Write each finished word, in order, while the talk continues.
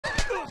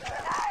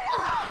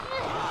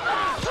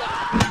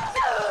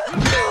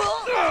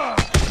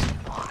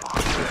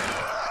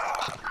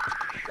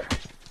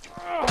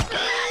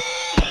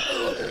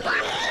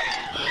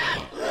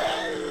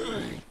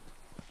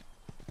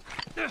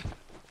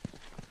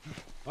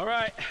All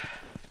right.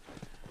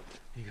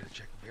 You gotta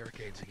check the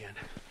barricades again.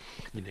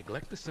 You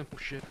neglect the simple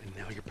shit, and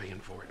now you're paying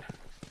for it.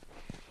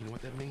 You know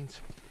what that means?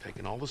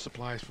 Taking all the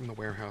supplies from the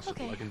warehouse and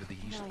lugging to the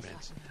east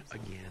fence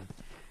again.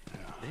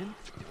 Then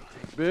it'll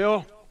take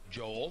Bill?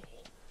 Joel,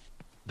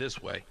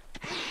 this way.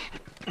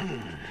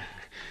 And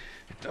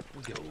up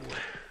we go.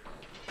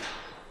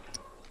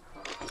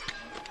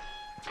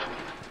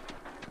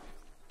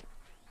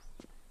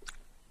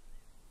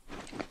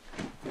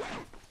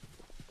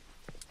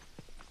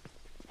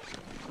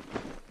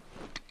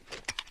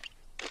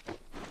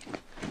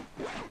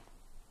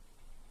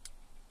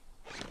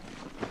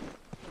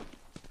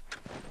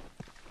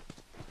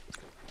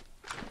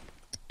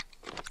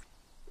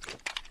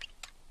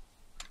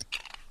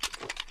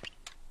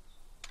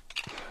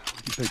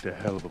 You picked a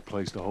hell of a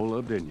place to hole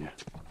up, didn't you?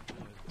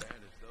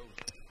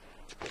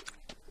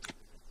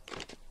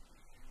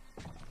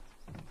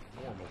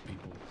 Normal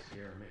people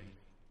scare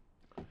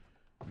me.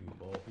 You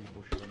ball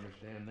people should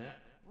understand that.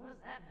 What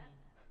does that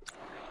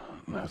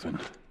mean? Nothing.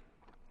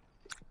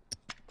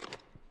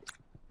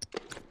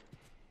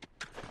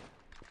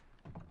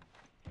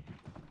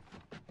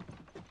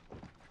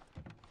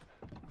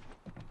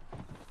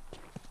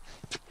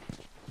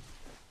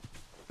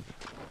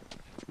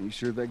 You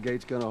sure that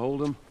gate's gonna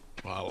hold him?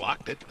 Well, I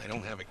locked it. They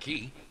don't have a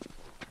key.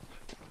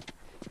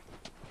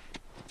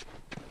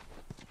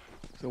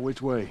 So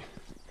which way?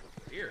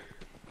 Here.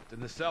 It's in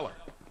the cellar.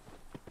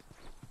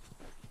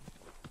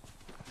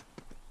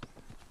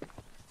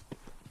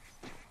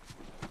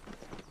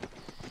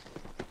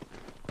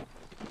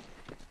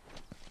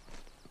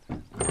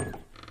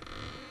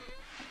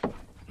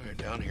 Right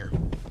down here.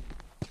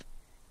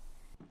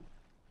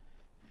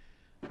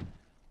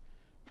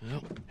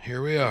 Well,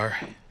 here we are.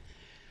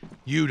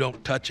 You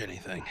don't touch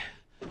anything.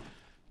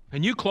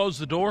 And you close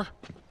the door?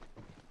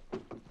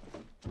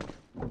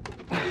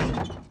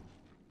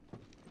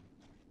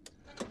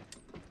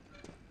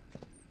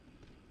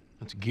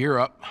 Let's gear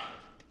up.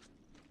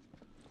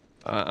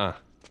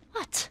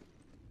 What?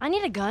 I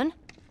need a gun.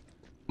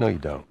 No, you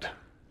don't.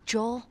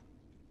 Joel,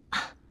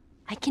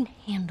 I can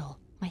handle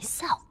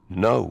myself.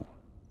 No.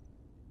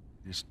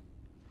 Just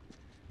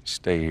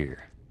stay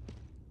here.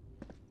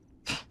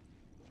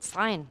 It's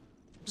fine.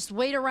 Just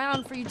wait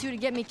around for you two to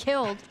get me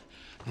killed.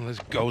 Well, this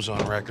goes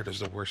on record as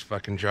the worst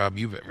fucking job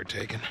you've ever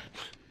taken.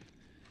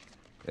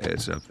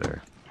 It's up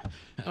there.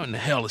 How in the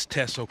hell is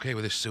Tess okay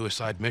with this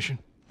suicide mission?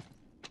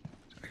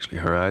 It's actually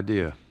her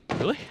idea.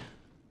 Really?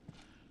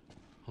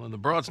 Well, the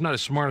broad's not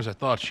as smart as I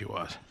thought she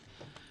was.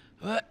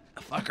 But,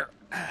 fuck her.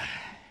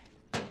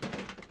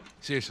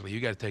 Seriously, you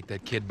gotta take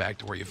that kid back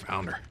to where you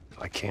found her.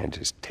 I can't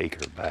just take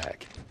her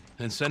back.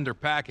 Then send her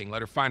packing,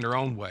 let her find her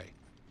own way.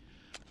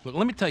 Look,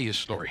 let me tell you a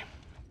story.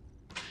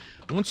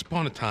 Once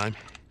upon a time,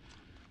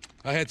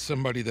 I had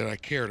somebody that I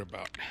cared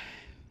about.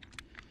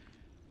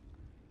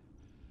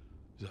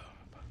 A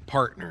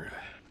partner.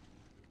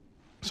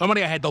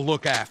 Somebody I had to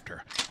look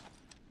after.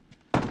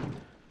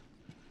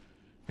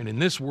 And in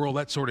this world,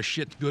 that sort of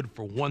shit's good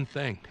for one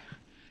thing.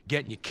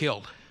 Getting you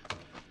killed.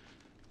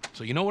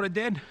 So you know what I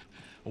did?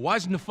 I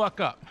wisened the fuck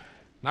up.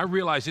 And I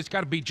realized it's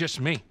gotta be just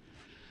me.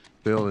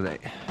 Bill,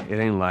 it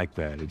ain't like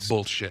that. It's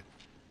Bullshit.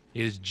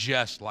 It is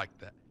just like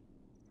that.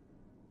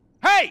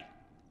 Hey!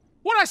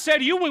 What'd I say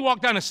to you when we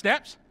walked down the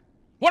steps?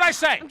 What'd I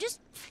say? I'm just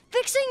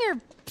fixing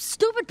your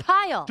stupid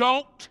pile.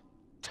 Don't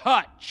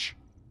touch.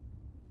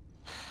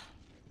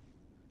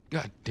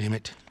 God damn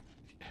it.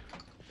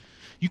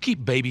 You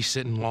keep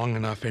babysitting long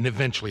enough and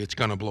eventually it's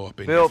gonna blow up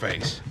in your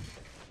face.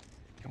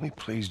 Can we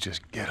please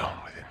just get on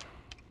with it?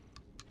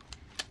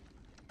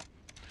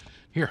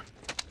 Here.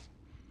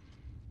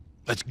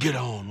 Let's get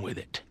on with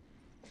it.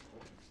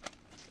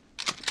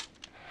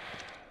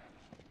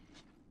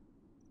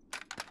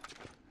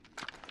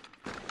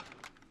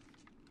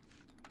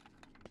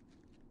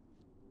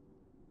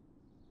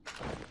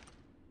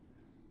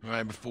 All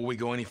right, before we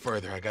go any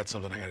further, I got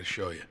something I gotta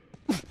show you.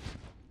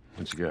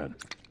 What you got?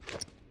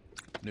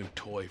 New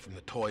toy from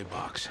the toy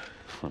box.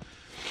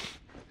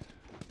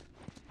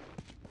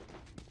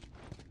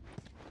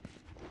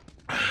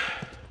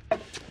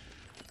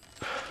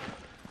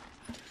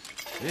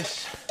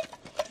 This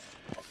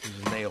is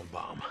a nail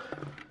bomb.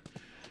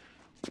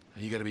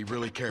 You gotta be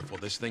really careful.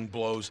 This thing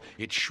blows,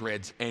 it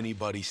shreds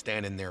anybody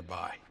standing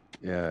nearby.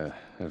 Yeah,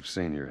 I've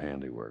seen your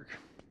handiwork.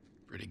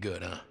 Pretty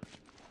good, huh?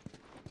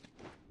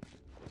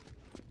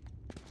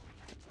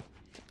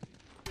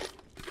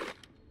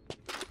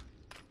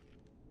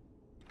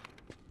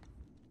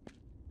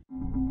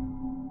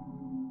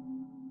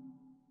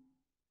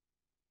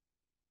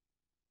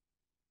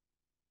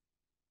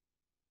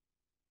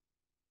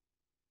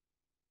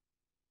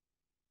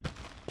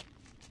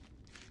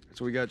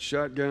 So we got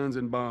shotguns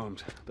and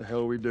bombs. The hell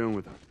are we doing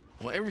with them?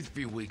 Well, every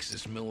few weeks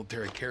this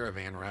military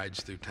caravan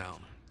rides through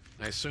town.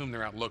 I assume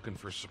they're out looking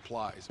for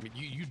supplies. I mean,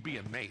 you'd be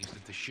amazed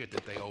at the shit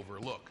that they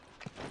overlook.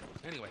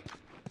 Anyway,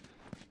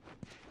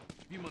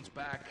 a few months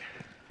back,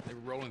 they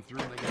were rolling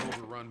through and they got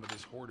overrun by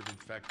this horde of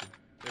infected.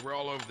 They were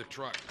all over the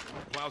truck.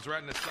 Plows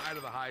right in the side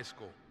of the high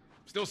school.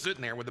 Still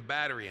sitting there with a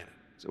battery in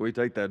it. So we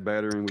take that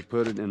battery and we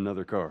put it in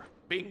another car.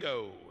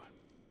 Bingo.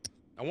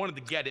 I wanted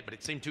to get it, but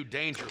it seemed too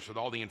dangerous with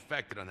all the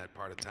infected on that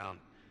part of town.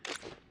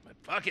 But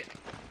fuck it.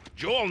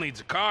 Joel needs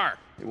a car.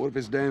 Hey, what if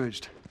it's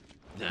damaged?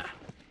 Nah,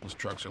 those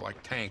trucks are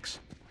like tanks.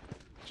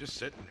 Just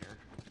sitting there.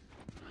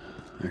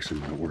 Actually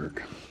might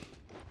work.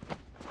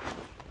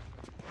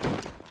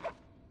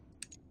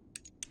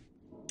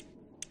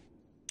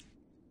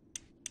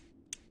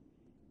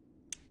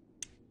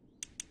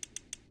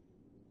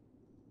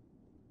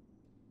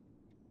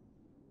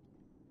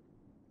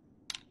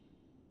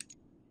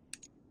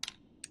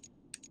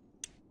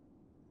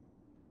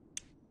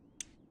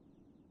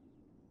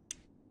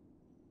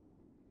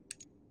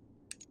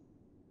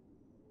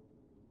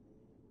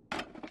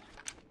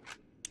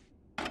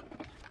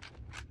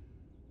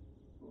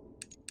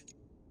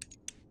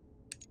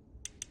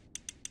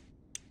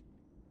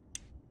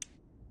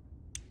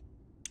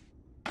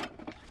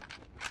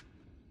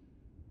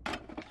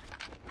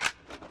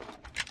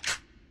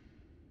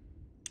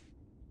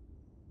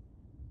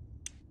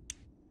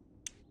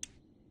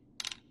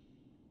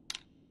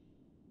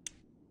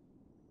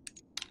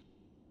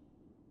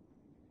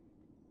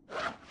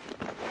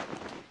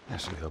 That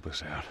should help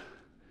us out.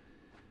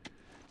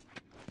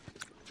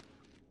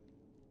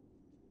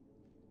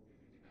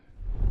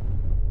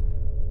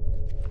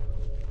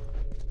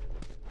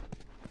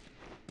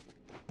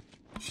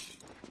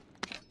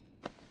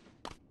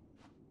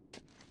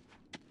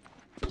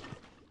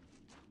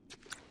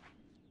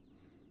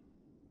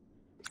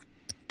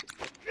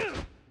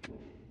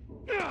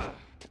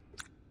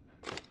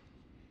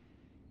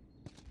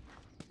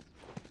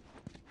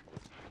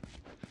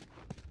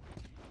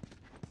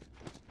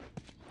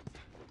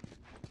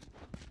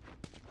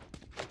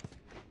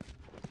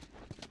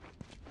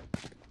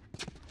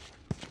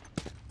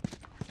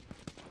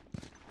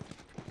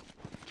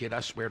 Kid, I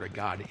swear to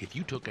God, if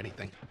you took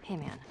anything... Hey,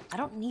 man, I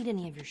don't need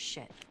any of your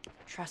shit.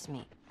 Trust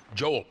me.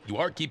 Joel, you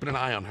are keeping an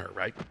eye on her,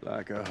 right?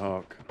 Like a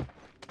hawk.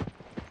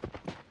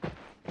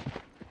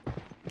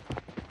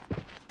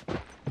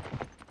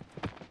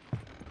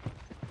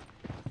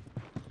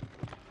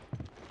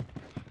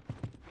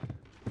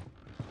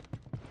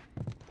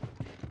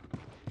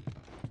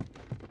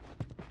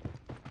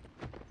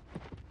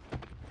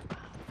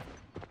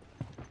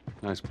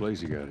 Nice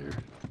place you got here.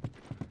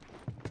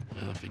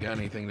 Well, if you got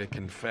anything to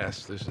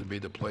confess, this would be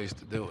the place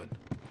to do it.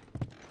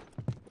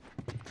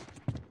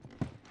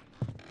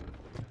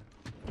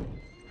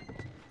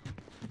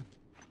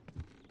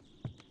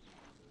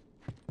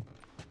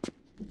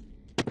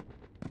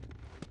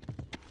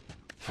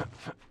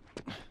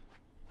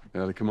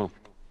 Ellie, come on.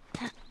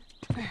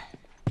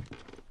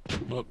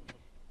 Look,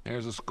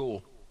 there's the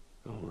school.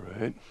 All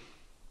right.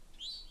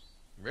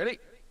 Ready?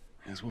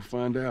 Guess we'll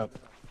find out.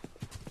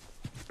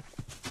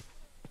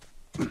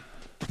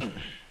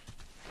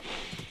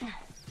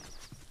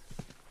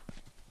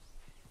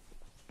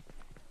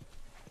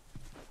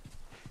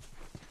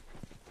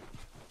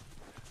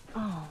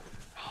 Oh,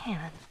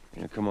 man.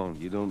 Yeah, come on.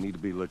 You don't need to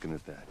be looking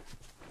at that.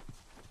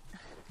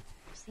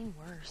 I've seen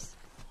worse.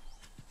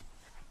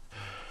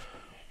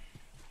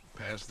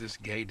 Past this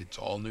gate, it's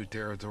all new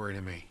territory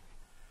to me.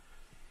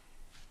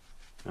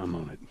 I'm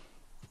on it.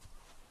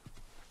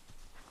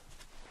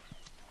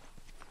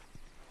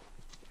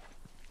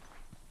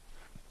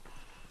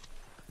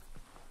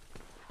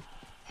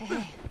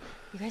 Hey,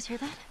 you guys hear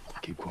that?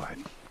 Keep quiet.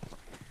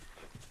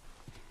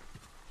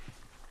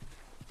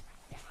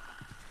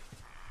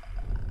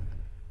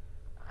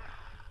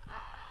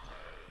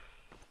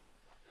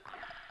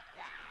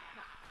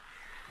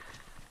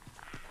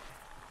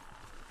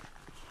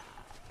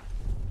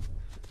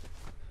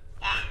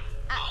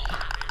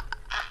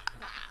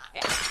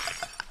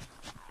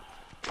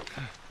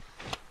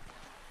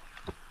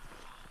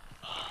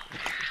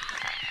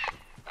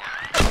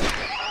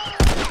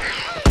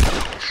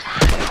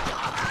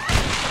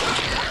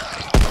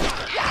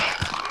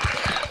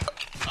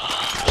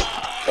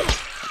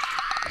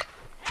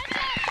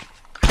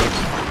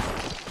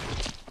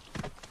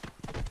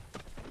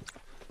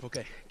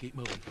 Okay, keep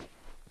moving.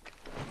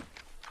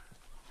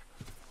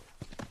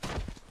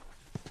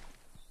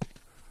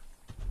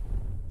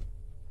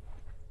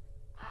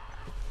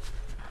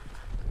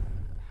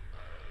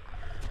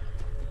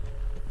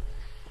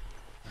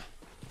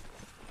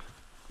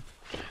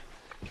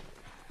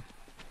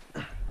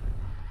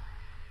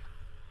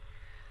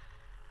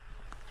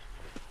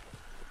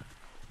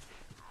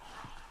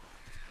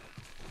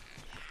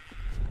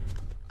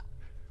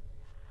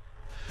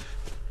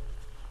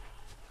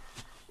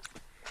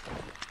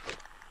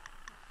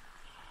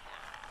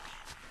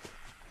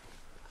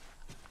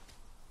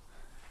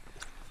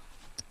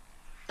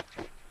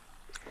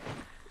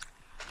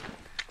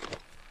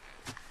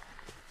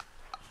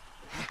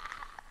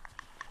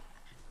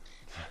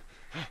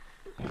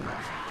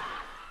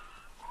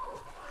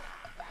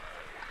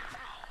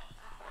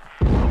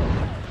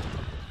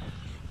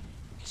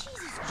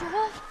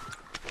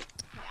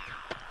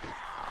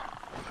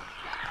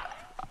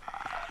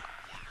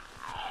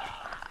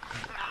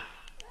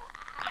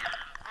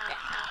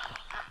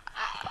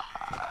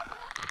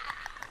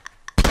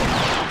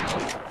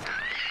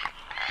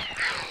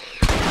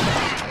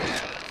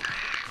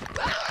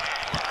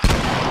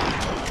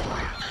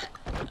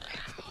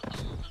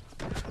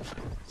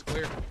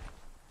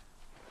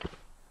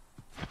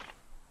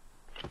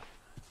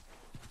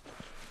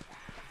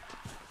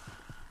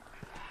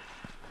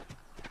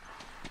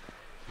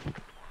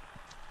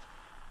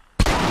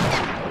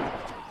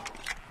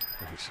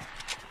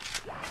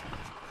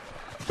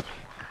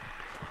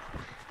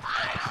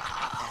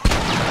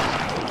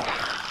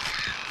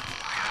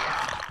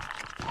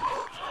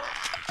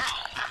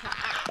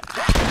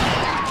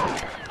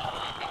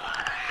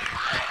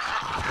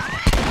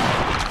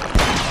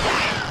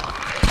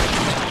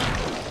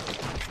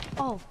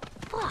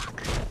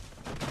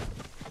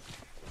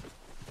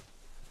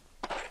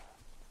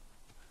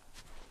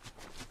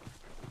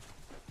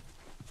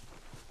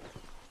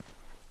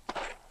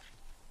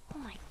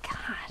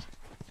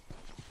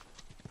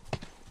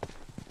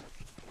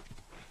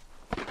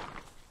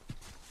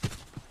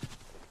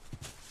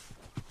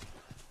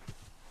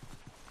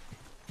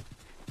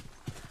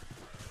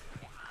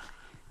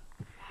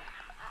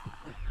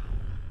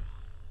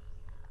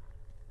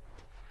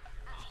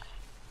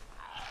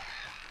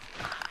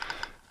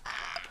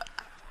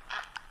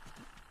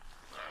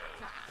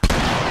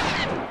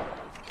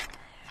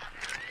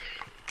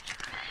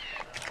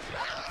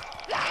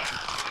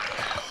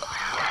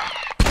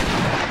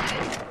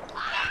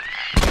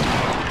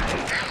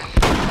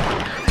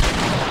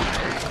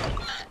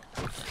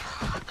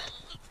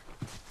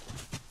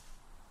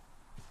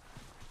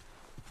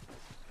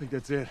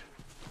 think that's it?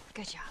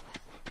 Good job.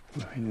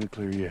 Well, ain't in the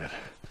clear yet.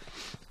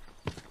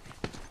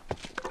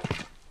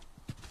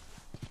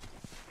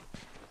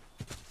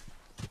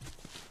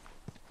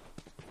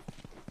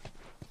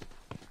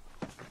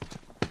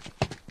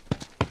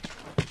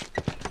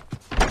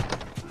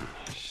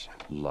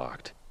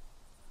 Locked.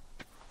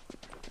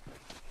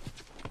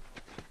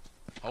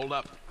 Hold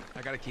up.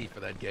 I got a key for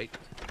that gate.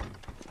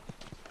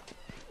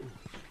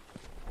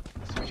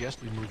 I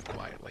suggest we move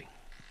quietly.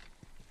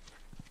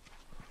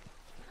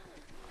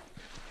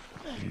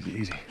 Easy,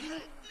 easy.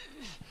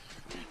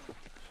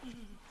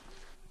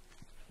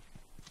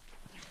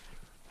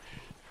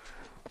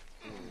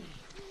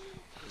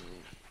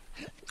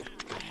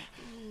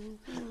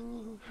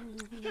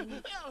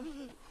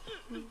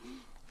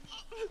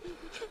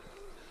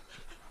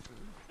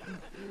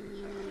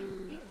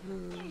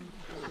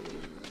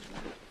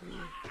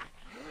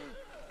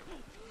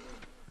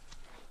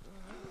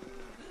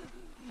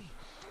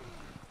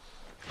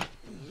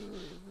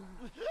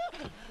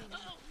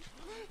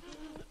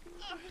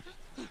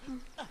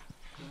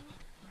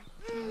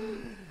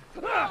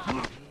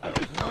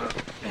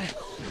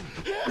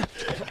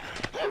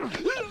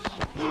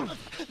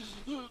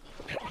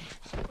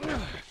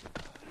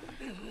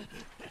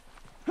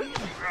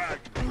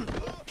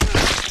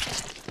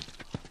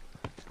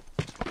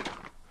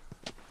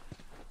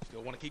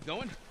 Still want to keep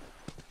going?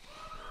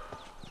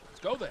 Let's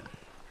go then.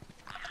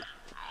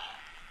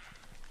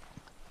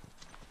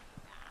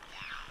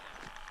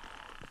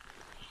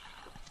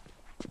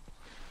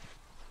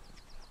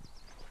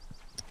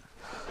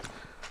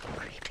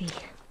 Creepy.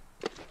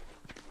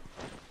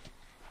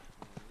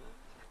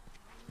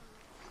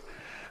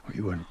 Well,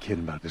 you weren't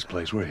kidding about this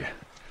place, were you?